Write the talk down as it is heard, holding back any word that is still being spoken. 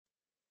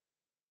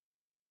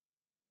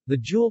The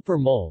joule per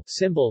mole,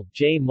 symbol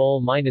J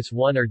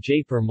mol-1 or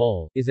J per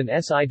mole, is an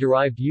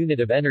SI-derived unit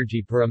of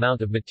energy per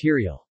amount of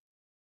material.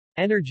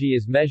 Energy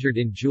is measured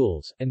in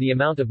joules, and the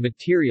amount of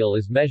material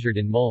is measured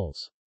in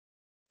moles.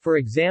 For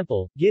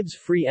example, Gibbs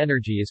free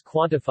energy is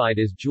quantified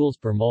as joules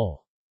per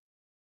mole.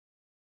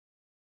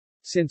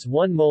 Since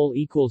 1 mole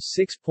equals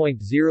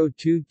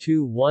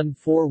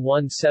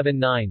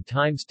 6.02214179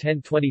 times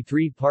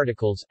 1023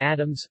 particles,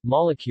 atoms,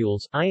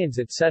 molecules, ions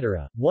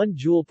etc., 1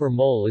 joule per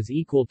mole is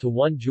equal to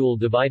 1 joule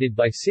divided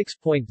by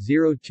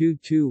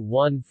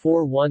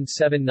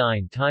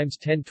 6.02214179 times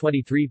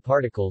 1023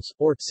 particles,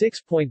 or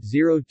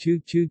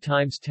 6.022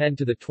 times 10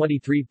 to the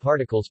 23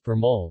 particles per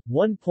mole,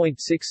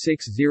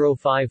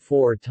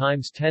 1.66054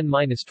 times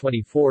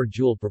 10⁻24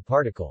 joule per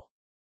particle.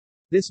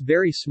 This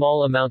very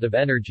small amount of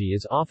energy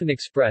is often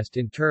expressed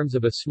in terms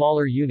of a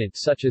smaller unit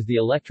such as the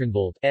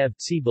electronvolt, eV,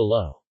 see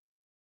below.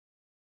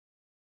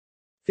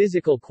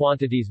 Physical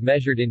quantities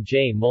measured in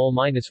J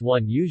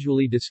mol-1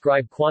 usually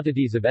describe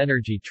quantities of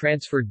energy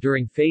transferred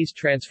during phase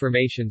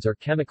transformations or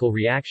chemical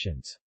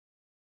reactions.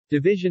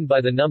 Division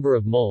by the number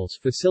of moles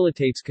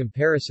facilitates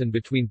comparison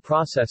between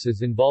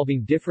processes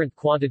involving different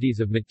quantities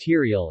of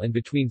material and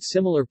between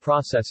similar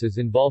processes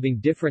involving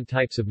different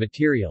types of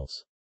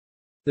materials.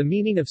 The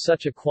meaning of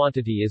such a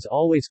quantity is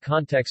always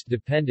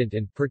context-dependent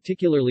and,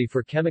 particularly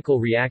for chemical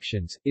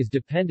reactions, is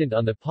dependent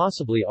on the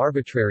possibly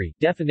arbitrary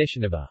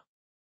definition of a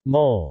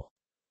mole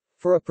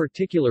for a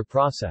particular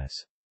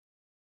process.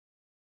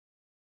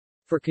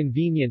 For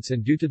convenience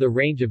and due to the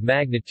range of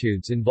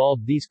magnitudes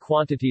involved, these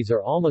quantities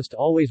are almost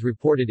always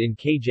reported in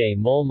kJ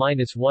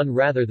mol-1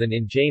 rather than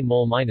in J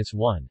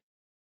mol-1.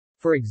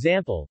 For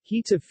example,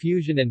 heats of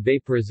fusion and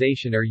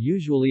vaporization are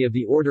usually of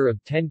the order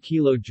of 10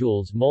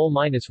 kilojoules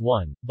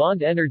mol-1,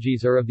 bond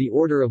energies are of the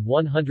order of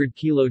 100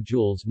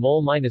 kilojoules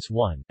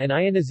mol-1, and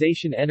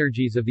ionization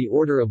energies of the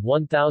order of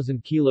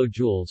 1000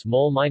 kilojoules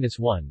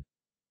mol-1.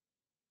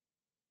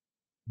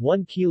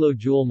 1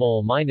 kilojoule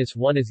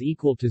mol-1 is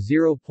equal to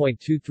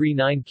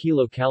 0.239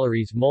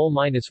 kilocalories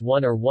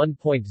mol-1 or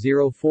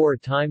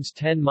 1.04 times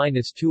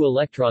 10⁻²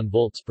 electron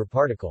volts per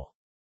particle.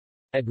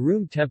 At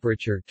room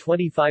temperature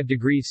 25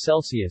 degrees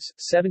Celsius,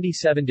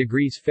 77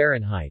 degrees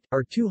Fahrenheit,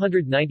 or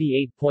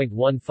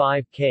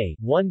 298.15 K,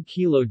 1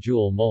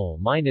 kilojoule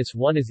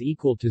mol-1 is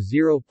equal to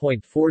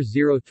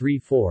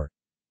 0.4034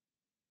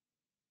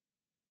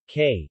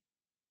 K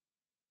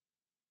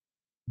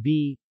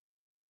B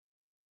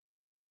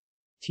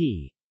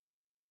T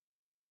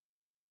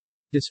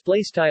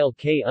display style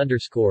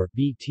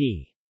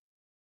K_BT.